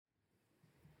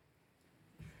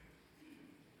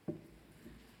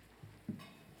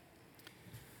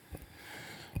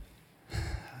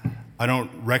I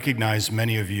don't recognize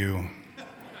many of you.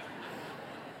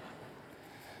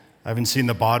 I haven't seen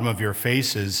the bottom of your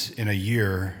faces in a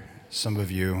year, some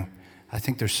of you. I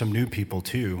think there's some new people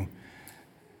too.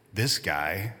 This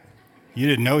guy, you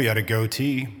didn't know you had a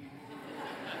goatee.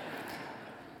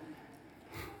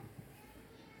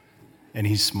 And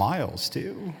he smiles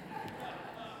too.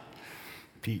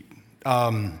 Pete.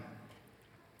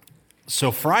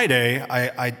 So Friday,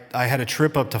 I had a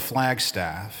trip up to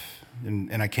Flagstaff,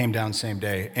 and I came down same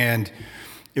day, and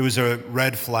it was a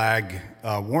red flag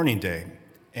warning day.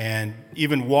 And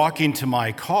even walking to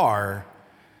my car,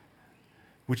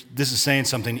 which this is saying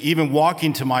something, even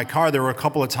walking to my car, there were a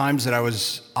couple of times that I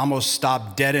was almost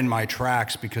stopped dead in my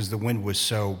tracks because the wind was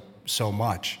so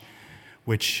much,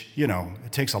 which, you know,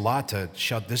 it takes a lot to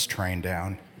shut this train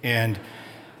down.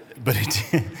 But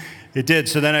it did.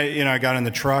 So then I got in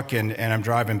the truck and I'm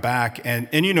driving back, and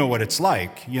you know what it's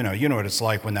like. You know what it's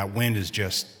like when that wind is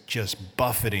just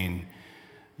buffeting,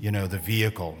 the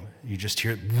vehicle. You just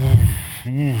hear it,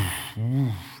 and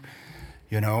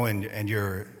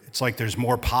it's like there's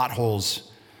more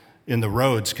potholes in the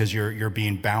roads because you're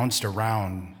being bounced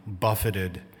around,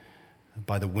 buffeted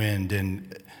by the wind.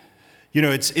 And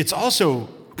it's also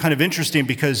kind of interesting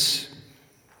because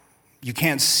you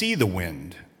can't see the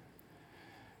wind.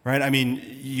 Right? I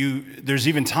mean, there's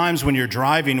even times when you're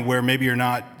driving where maybe you're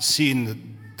not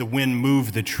seeing the wind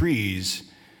move the trees,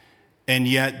 and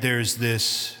yet there's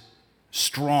this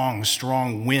strong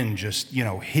wind just,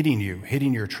 hitting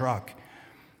your truck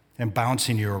and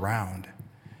bouncing you around.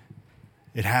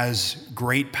 It has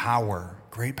great power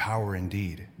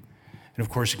indeed. And of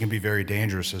course, it can be very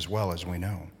dangerous as well, as we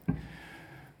know.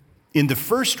 In the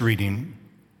first reading,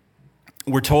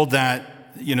 we're told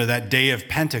that, that day of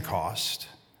Pentecost,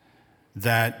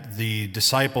 that the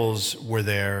disciples were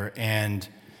there and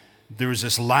there was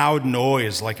this loud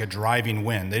noise like a driving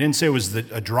wind. They didn't say it was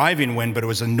a driving wind, but it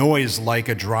was a noise like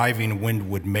a driving wind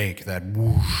would make, that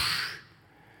whoosh.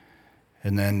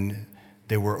 And then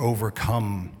they were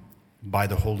overcome by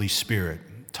the Holy Spirit.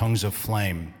 Tongues of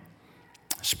flame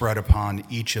spread upon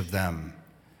each of them,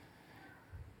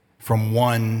 from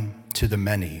one to the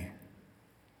many.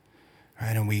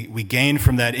 Right? And we gain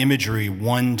from that imagery,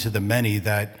 one to the many,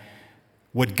 that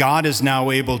what God is now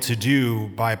able to do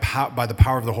by the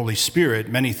power of the Holy Spirit,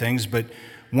 many things, but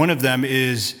one of them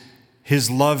is his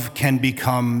love can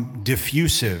become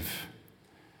diffusive,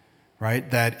 right?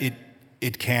 That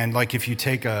it can, like if you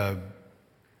take some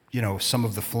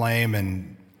of the flame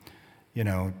and,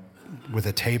 with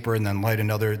a taper and then light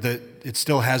another, it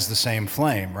still has the same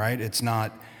flame, right?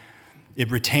 It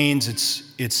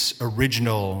retains its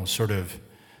original sort of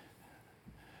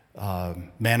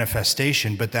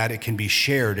manifestation, but that it can be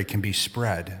shared, it can be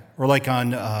spread. Or like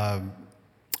at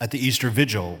the Easter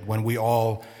Vigil, when we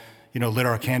all, lit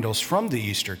our candles from the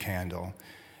Easter candle,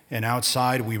 and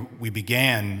outside we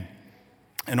began,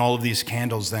 and all of these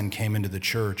candles then came into the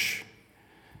church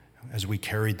as we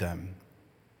carried them.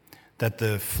 That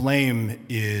the flame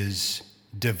is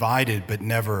divided but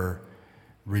never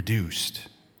reduced.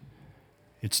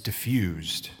 It's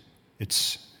diffused.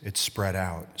 It's spread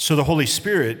out. So the Holy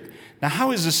Spirit, now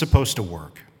how is this supposed to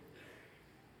work?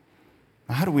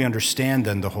 Now how do we understand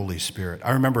then the Holy Spirit? I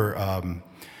remember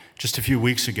just a few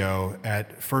weeks ago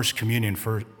at First Communion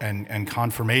and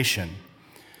Confirmation,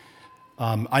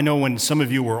 I know when some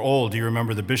of you were old, you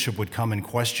remember the bishop would come and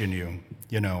question you.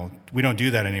 We don't do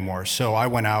that anymore. So I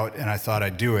went out and I thought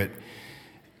I'd do it.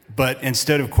 But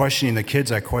instead of questioning the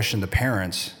kids, I questioned the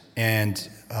parents. And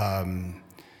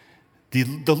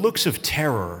the looks of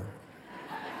terror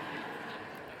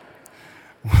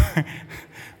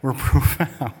were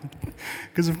profound.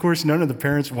 Because, of course, none of the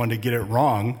parents wanted to get it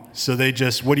wrong. So they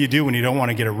just, what do you do when you don't want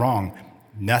to get it wrong?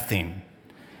 Nothing.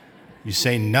 You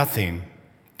say nothing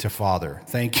to Father.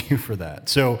 Thank you for that.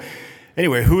 So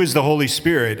anyway, who is the Holy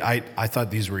Spirit? I thought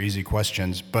these were easy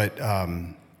questions. But,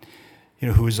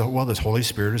 who is the Holy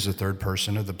Spirit is the third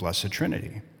person of the Blessed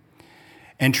Trinity.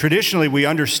 And traditionally, we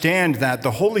understand that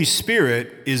the Holy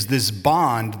Spirit is this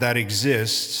bond that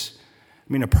exists,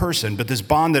 a person, but this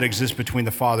bond that exists between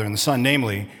the Father and the Son,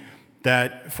 namely,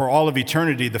 that for all of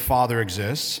eternity, the Father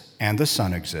exists and the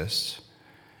Son exists.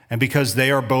 And because they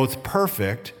are both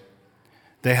perfect,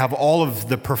 they have all of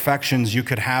the perfections you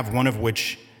could have, one of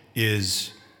which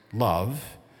is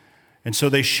love. And so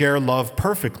they share love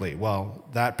perfectly. Well,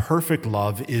 that perfect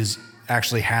love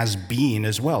actually has being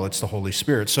as well. It's the Holy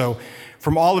Spirit. So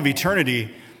from all of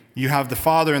eternity, you have the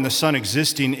Father and the Son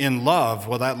existing in love.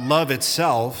 Well, that love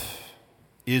itself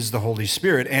is the Holy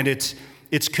Spirit, and it's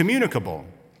communicable.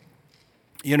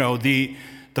 The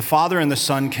Father and the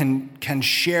Son can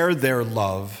share their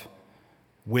love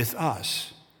with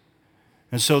us.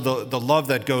 And so the love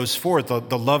that goes forth, the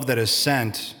love that is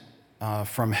sent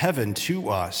from heaven to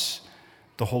us,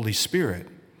 the Holy Spirit,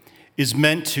 is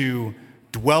meant to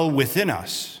dwell within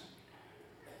us,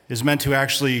 is meant to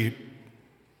actually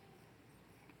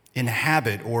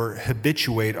inhabit or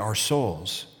habituate our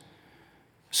souls,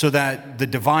 so that the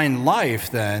divine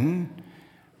life then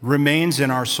remains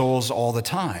in our souls all the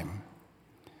time,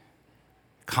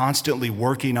 constantly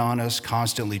working on us,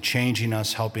 constantly changing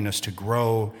us, helping us to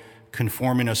grow,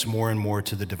 conforming us more and more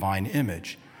to the divine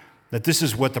image. That this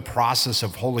is what the process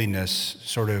of holiness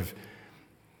sort of,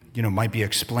 might be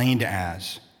explained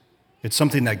as. It's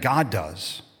something that God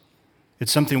does.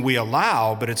 It's something we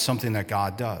allow, but it's something that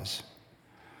God does.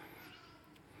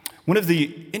 One of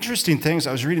the interesting things,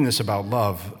 I was reading this about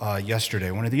love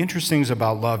yesterday, one of the interesting things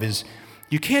about love is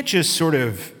you can't just sort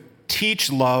of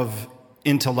teach love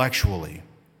intellectually.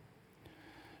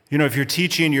 If you're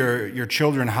teaching your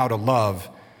children how to love,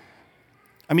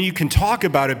 you can talk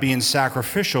about it being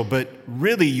sacrificial, but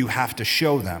really you have to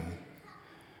show them.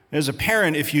 As a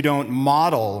parent, if you don't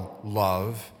model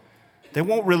love, they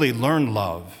won't really learn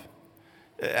love.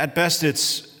 At best,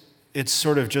 it's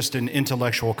sort of just an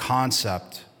intellectual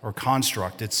concept or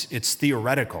construct. It's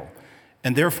theoretical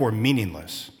and therefore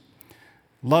meaningless.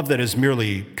 Love that is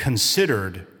merely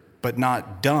considered but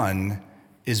not done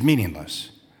is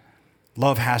meaningless.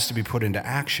 Love has to be put into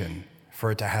action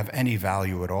for it to have any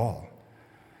value at all.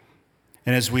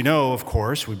 And as we know, of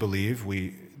course, we believe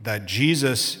that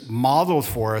Jesus modeled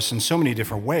for us in so many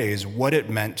different ways what it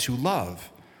meant to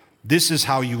love. This is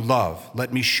how you love.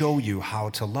 Let me show you how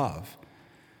to love.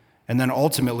 And then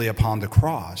ultimately upon the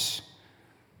cross,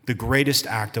 the greatest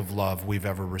act of love we've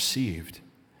ever received,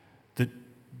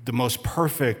 the most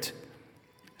perfect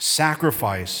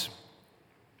sacrifice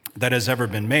that has ever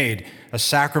been made, a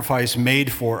sacrifice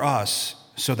made for us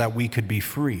so that we could be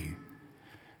free.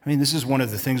 This is one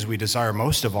of the things we desire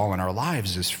most of all in our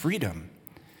lives is freedom.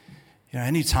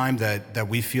 Any time that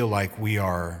we feel like we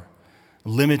are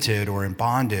limited or in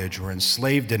bondage or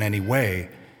enslaved in any way,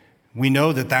 we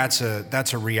know that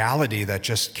that's a reality that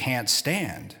just can't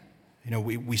stand.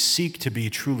 We seek to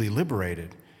be truly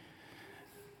liberated.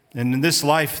 And in this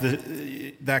life,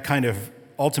 that kind of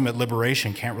ultimate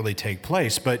liberation can't really take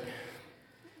place.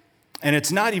 And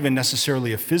it's not even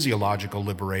necessarily a physiological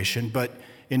liberation, but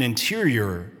an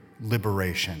interior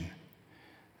liberation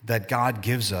that God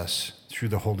gives us through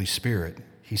the Holy Spirit.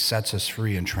 He sets us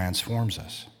free and transforms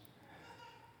us.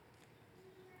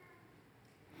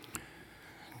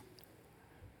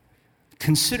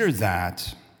 Consider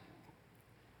that,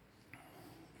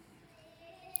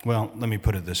 let me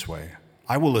put it this way.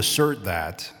 I will assert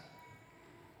that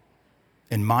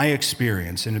in my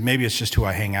experience, and maybe it's just who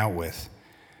I hang out with,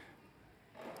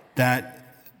 that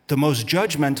the most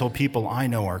judgmental people I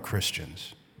know are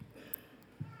Christians.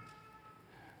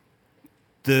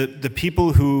 The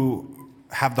people who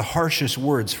have the harshest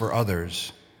words for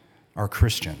others are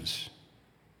Christians.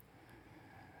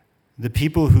 The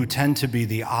people who tend to be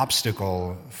the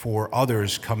obstacle for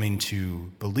others coming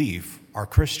to belief are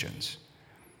Christians.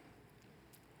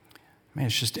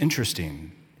 It's just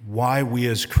interesting why we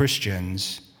as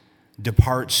Christians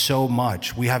depart so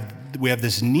much. We have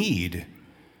this need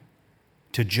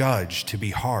to judge, to be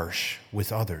harsh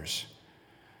with others.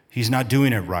 He's not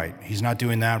doing it right. He's not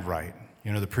doing that right.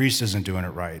 The priest isn't doing it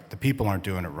right. The people aren't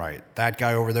doing it right. That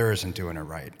guy over there isn't doing it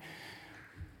right.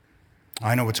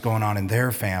 I know what's going on in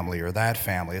their family or that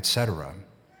family, etc.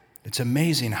 It's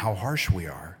amazing how harsh we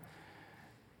are,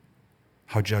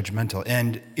 how judgmental.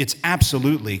 And it's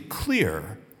absolutely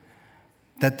clear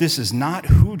that this is not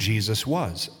who Jesus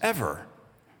was, ever.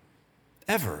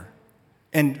 Ever.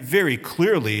 And very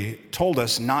clearly told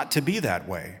us not to be that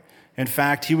way. In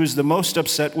fact, he was the most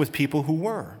upset with people who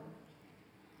were.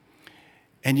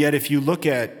 And yet if you look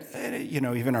at,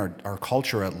 even our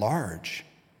culture at large,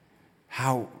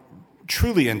 how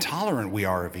truly intolerant we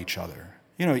are of each other.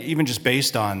 Even just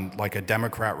based on like a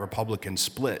Democrat-Republican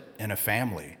split in a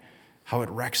family, how it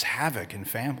wreaks havoc in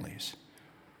families.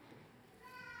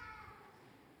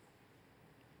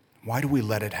 Why do we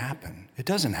let it happen? It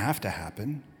doesn't have to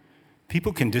happen.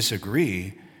 People can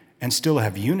disagree and still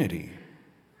have unity.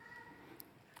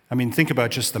 Think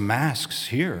about just the masks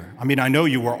here. I know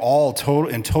you were all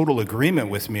in total agreement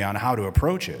with me on how to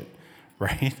approach it,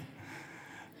 right?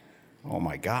 Oh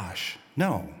my gosh,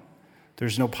 no,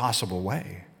 there's no possible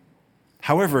way.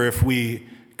 However, if we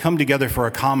come together for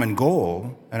a common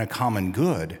goal and a common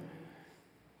good,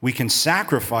 we can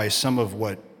sacrifice some of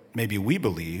what maybe we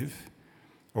believe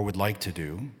or would like to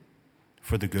do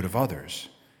for the good of others.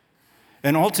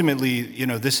 And ultimately,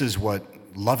 this is what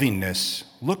lovingness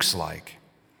looks like.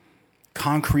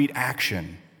 concrete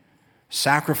action,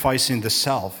 sacrificing the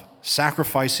self,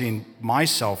 sacrificing my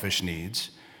selfish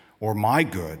needs or my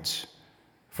goods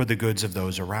for the goods of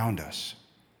those around us.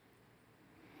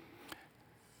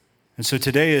 And so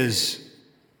today is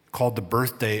called the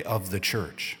birthday of the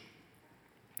church,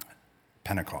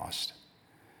 Pentecost.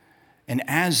 And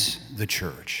as the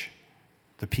church,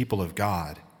 the people of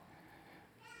God,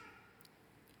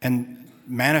 and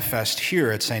manifest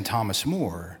here at St. Thomas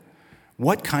More,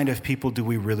 what kind of people do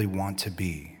we really want to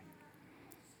be?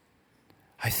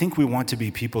 I think we want to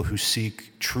be people who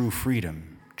seek true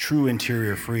freedom, true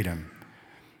interior freedom.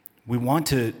 We want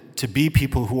to be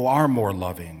people who are more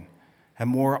loving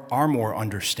and are more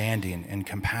understanding and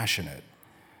compassionate.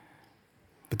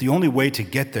 But the only way to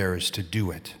get there is to do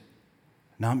it,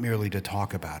 not merely to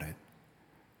talk about it,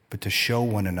 but to show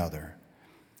one another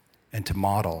and to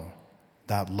model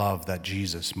that love that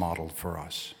Jesus modeled for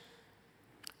us.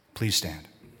 Please stand.